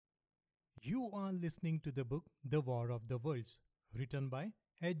You are listening to the book The War of the Worlds, written by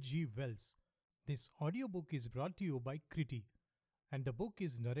H.G. Wells. This audiobook is brought to you by Kriti, and the book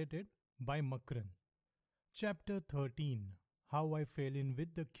is narrated by Makran. Chapter 13, How I Fell in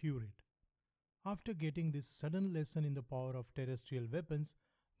with the Curate. After getting this sudden lesson in the power of terrestrial weapons,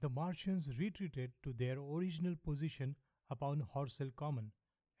 the Martians retreated to their original position upon Horsell Common,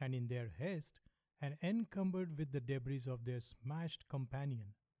 and in their haste, and encumbered with the debris of their smashed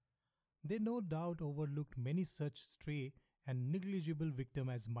companion. They no doubt overlooked many such stray and negligible victims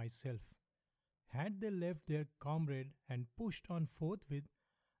as myself. Had they left their comrade and pushed on forthwith,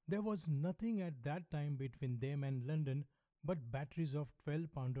 there was nothing at that time between them and London but batteries of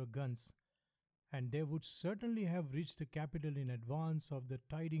 12-pounder guns, and they would certainly have reached the capital in advance of the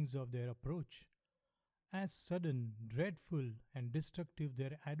tidings of their approach. As sudden, dreadful, and destructive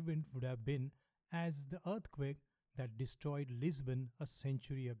their advent would have been as the earthquake that destroyed Lisbon a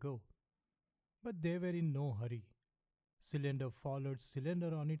century ago. But they were in no hurry. Cylinder followed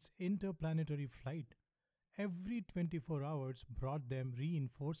cylinder on its interplanetary flight. Every 24 hours brought them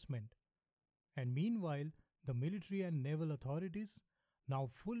reinforcement. And meanwhile, the military and naval authorities,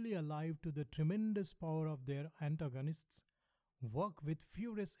 now fully alive to the tremendous power of their antagonists, worked with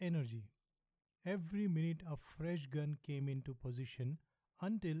furious energy. Every minute a fresh gun came into position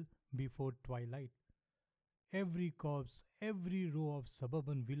until before twilight. Every copse, every row of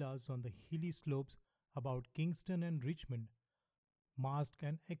suburban villas on the hilly slopes about Kingston and Richmond masked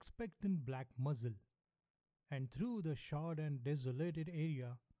an expectant black muzzle, and through the charred and desolated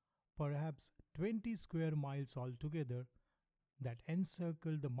area, perhaps 20 square miles altogether, that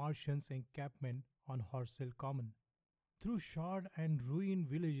encircled the Martians' encampment on Horsell Common, through charred and ruined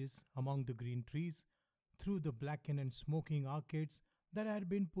villages among the green trees, through the blackened and smoking arcades that had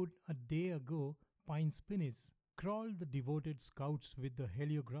been put a day ago pine spinneys, crawled the devoted scouts with the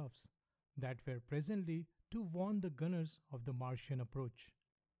heliographs that were presently to warn the gunners of the Martian approach.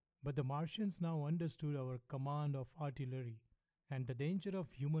 But the Martians now understood our command of artillery and the danger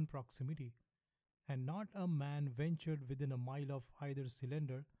of human proximity, and not a man ventured within a mile of either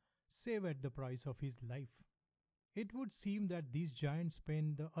cylinder save at the price of his life. It would seem that these giants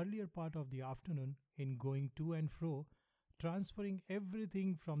spent the earlier part of the afternoon in going to and fro, transferring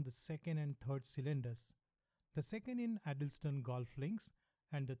everything from the second and third cylinders, the second in Addlestone Golf Links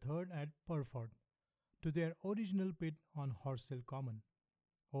and the third at Purford, to their original pit on Horsell Common.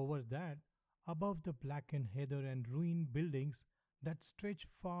 Over that, above the blackened heather and ruined buildings that stretched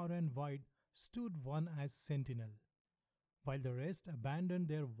far and wide, stood one as sentinel, while the rest abandoned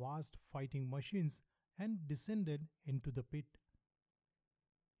their vast fighting machines and descended into the pit.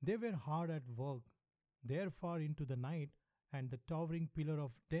 They were hard at work there far into the night, and the towering pillar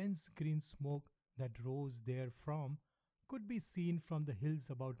of dense green smoke that rose therefrom could be seen from the hills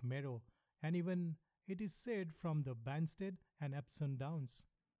about Merrow, and even, it is said, from the Banstead and Epsom Downs.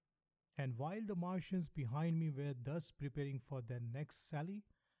 And while the Martians behind me were thus preparing for their next sally,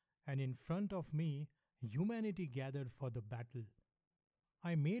 and in front of me humanity gathered for the battle,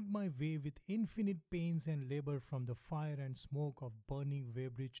 I made my way with infinite pains and labor from the fire and smoke of burning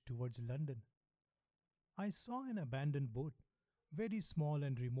Weybridge towards London. I saw an abandoned boat, very small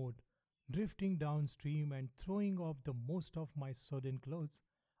and remote, drifting downstream, and throwing off the most of my sodden clothes,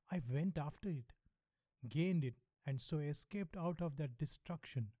 I went after it, gained it, and so escaped out of that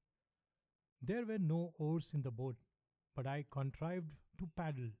destruction. There were no oars in the boat, but I contrived to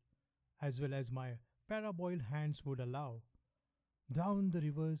paddle, as well as my paraboiled hands would allow, down the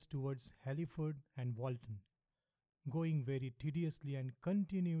rivers towards Halliford and Walton, going very tediously and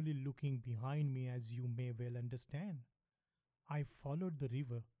continually looking behind me, as you may well understand. I followed the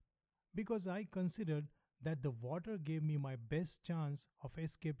river because I considered that the water gave me my best chance of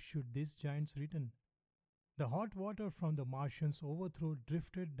escape should these giants return. The hot water from the Martians' overthrow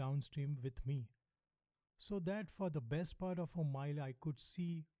drifted downstream with me, so that for the best part of a mile I could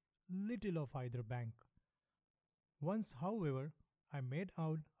see little of either bank. Once, however, I made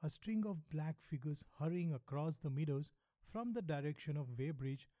out a string of black figures hurrying across the meadows from the direction of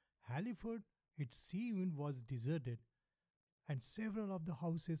Weybridge. Halliford, it seemed, was deserted, and several of the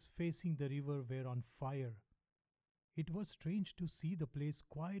houses facing the river were on fire. It was strange to see the place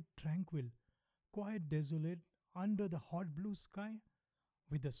quite tranquil, quite desolate under the hot blue sky,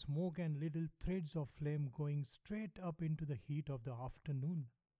 with the smoke and little threads of flame going straight up into the heat of the afternoon.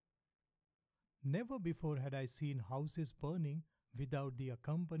 Never before had I seen houses burning without the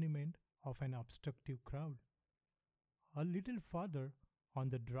accompaniment of an obstructive crowd. A little farther, on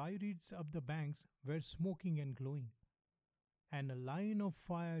the dry reeds up the banks, were smoking and glowing, and a line of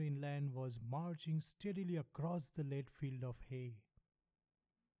fire inland was marching steadily across the late field of hay.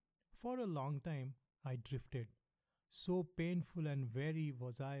 For a long time, I drifted. So painful and weary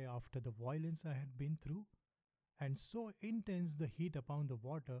was I after the violence I had been through, and so intense the heat upon the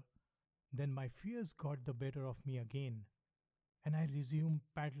water, then my fears got the better of me again, and I resumed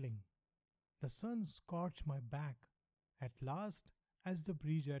paddling. The sun scorched my back. At last, as the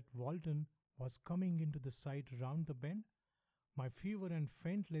bridge at Walton was coming into the sight round the bend, my fever and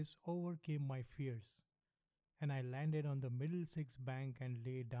faintness overcame my fears, and I landed on the Middlesex bank and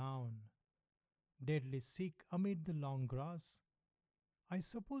lay down, deadly sick amid the long grass. I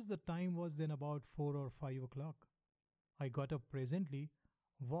suppose the time was then about 4 or 5 o'clock. I got up presently,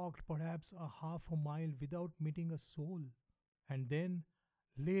 walked perhaps a half a mile without meeting a soul, and then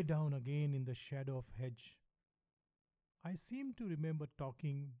lay down again in the shadow of hedge. I seem to remember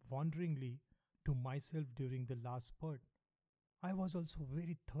talking wonderingly to myself during the last spurt. I was also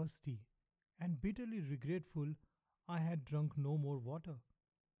very thirsty and bitterly regretful I had drunk no more water.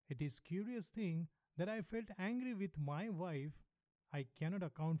 It is curious thing that I felt angry with my wife. I cannot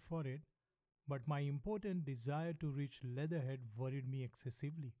account for it, but my important desire to reach Leatherhead worried me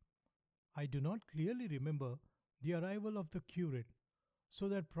excessively. I do not clearly remember the arrival of the curate, so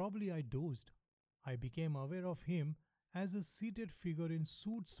that probably I dozed. I became aware of him as a seated figure in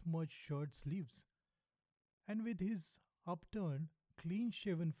soot smudged shirt sleeves, and with his upturned, clean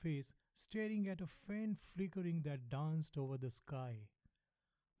shaven face staring at a faint flickering that danced over the sky.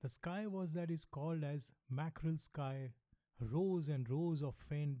 The sky was that is called as mackerel sky, rows and rows of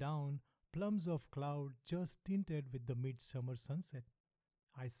faint down, plums of cloud just tinted with the midsummer sunset.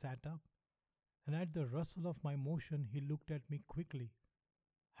 I sat up, and at the rustle of my motion, he looked at me quickly.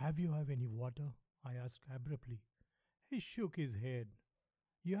 Have any water? I asked abruptly. He shook his head.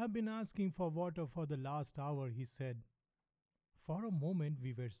 You have been asking for water for the last hour, he said. For a moment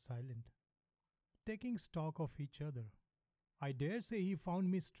we were silent, taking stock of each other. I dare say he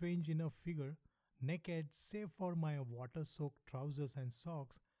found me strange enough figure, naked save for my water soaked trousers and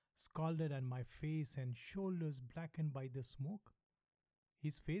socks, scalded and my face and shoulders blackened by the smoke.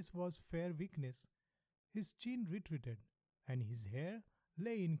 His face was fair weakness, his chin retreated, and his hair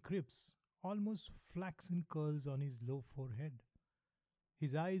lay in crisp, almost flaxen curls on his low forehead.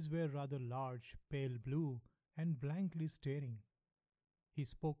 His eyes were rather large, pale blue, and blankly staring. He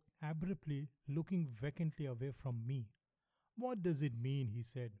spoke abruptly, looking vacantly away from me. What does it mean? He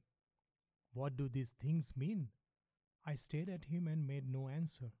said. What do these things mean? I stared at him and made no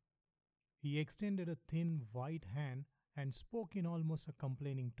answer. He extended a thin white hand and spoke in almost a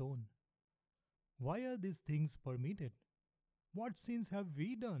complaining tone. Why are these things permitted? What sins have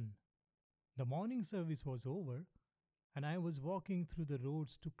we done? The morning service was over, and I was walking through the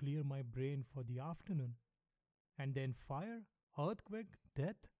roads to clear my brain for the afternoon. And then fire, earthquake,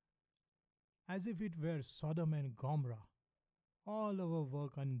 death, as if it were Sodom and Gomorrah. All our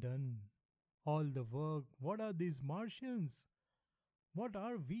work undone. All the work. What are these Martians? What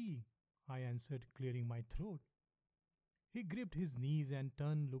are we? I answered, clearing my throat. He gripped his knees and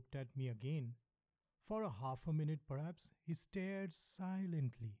turned, looked at me again. For a half a minute, perhaps, he stared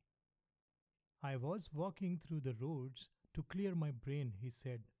silently. I was walking through the roads to clear my brain, he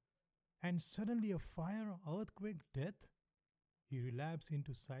said, and suddenly a fire, earthquake, death. He relapsed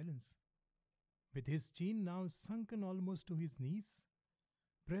into silence, with his chin now sunken almost to his knees.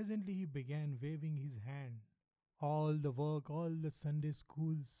 Presently he began waving his hand. All the work, all the Sunday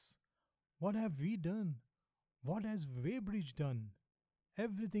schools. What have we done? What has Weybridge done?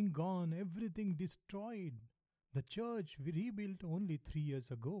 Everything gone, everything destroyed. The church we rebuilt only 3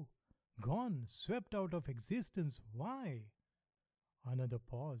 years ago. Gone, swept out of existence. Why? Another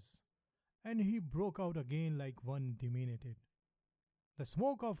pause, and he broke out again like one diminuted. The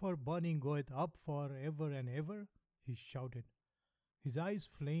smoke of her burning goeth up for ever and ever, he shouted. His eyes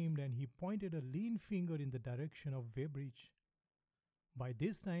flamed and he pointed a lean finger in the direction of Weybridge. By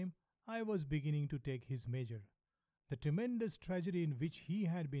this time, I was beginning to take his measure. The tremendous tragedy in which he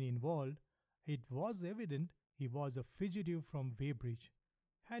had been involved, it was evident he was a fugitive from Weybridge,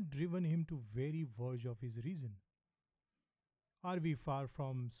 had driven him to very verge of his reason. Are we far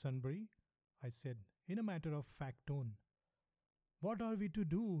from Sunbury? I said, in a matter of fact tone. What are we to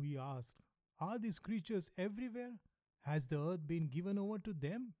do? He asked. Are these creatures everywhere? Has the earth been given over to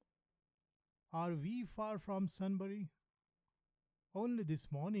them? Are we far from Sunbury? Only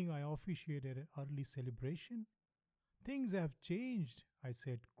this morning I officiated an early celebration. Things have changed, I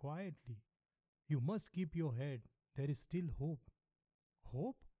said quietly. You must keep your head. There is still hope.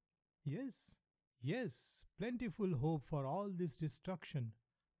 Hope? Yes. Yes, plentiful hope for all this destruction.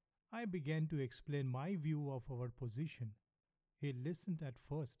 I began to explain my view of our position. He listened at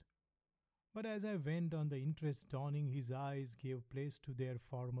first. But as I went on, the interest dawning, his eyes gave place to their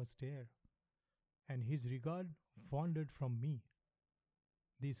former stare, and his regard wandered from me.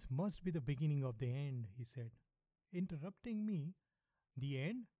 This must be the beginning of the end, he said, interrupting me. The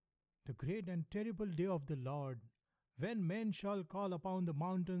end? The great and terrible day of the Lord, when men shall call upon the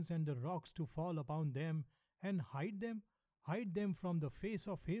mountains and the rocks to fall upon them, and hide them from the face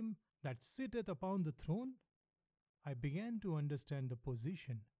of him that sitteth upon the throne? I began to understand the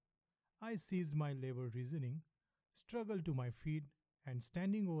position. I ceased my labor reasoning, struggled to my feet, and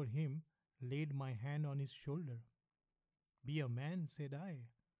standing over him, laid my hand on his shoulder. Be a man, said I.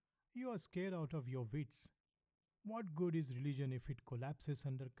 You are scared out of your wits. What good is religion if it collapses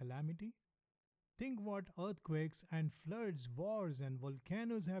under calamity? Think what earthquakes and floods, wars, and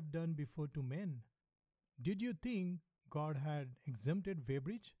volcanoes have done before to men. Did you think God had exempted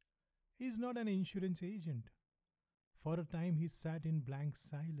Weybridge? He is not an insurance agent. For a time he sat in blank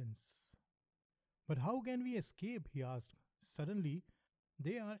silence. But how can we escape? He asked. Suddenly,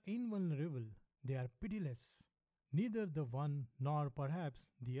 they are invulnerable, they are pitiless. Neither the one nor perhaps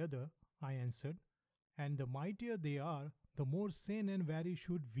the other, I answered. And the mightier they are, the more sane and wary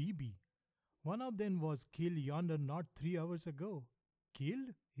should we be. One of them was killed yonder not 3 hours ago.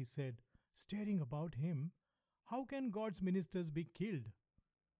 Killed? He said, staring about him. How can God's ministers be killed?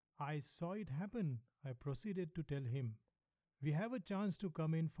 I saw it happen, I proceeded to tell him. We have a chance to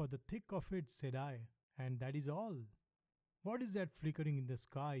come in for the thick of it, said I, and that is all. What is that flickering in the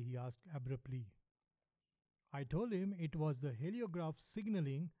sky? He asked abruptly. I told him it was the heliograph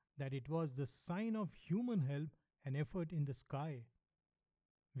signaling that it was the sign of human help and effort in the sky.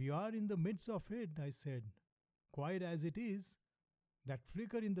 We are in the midst of it, I said. Quiet as it is, that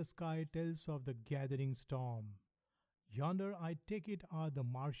flicker in the sky tells of the gathering storm. Yonder, I take it, are the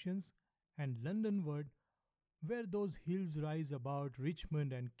Martians, and Londonward, where those hills rise about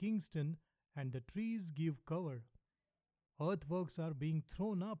Richmond and Kingston, and the trees give cover. Earthworks are being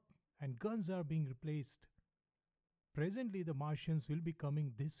thrown up, and guns are being replaced. Presently, the Martians will be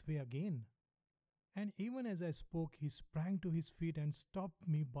coming this way again. And even as I spoke, he sprang to his feet and stopped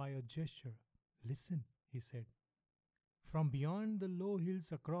me by a gesture. Listen, he said. From beyond the low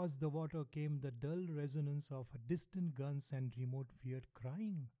hills across the water came the dull resonance of distant guns and remote weird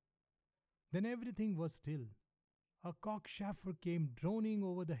crying. Then everything was still. A cockchafer came droning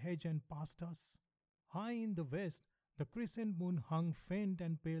over the hedge and past us. High in the west, the crescent moon hung faint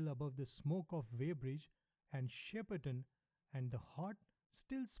and pale above the smoke of Weybridge and Shepperton and the hot,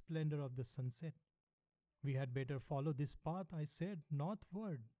 still splendor of the sunset. We had better follow this path, I said,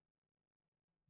 northward.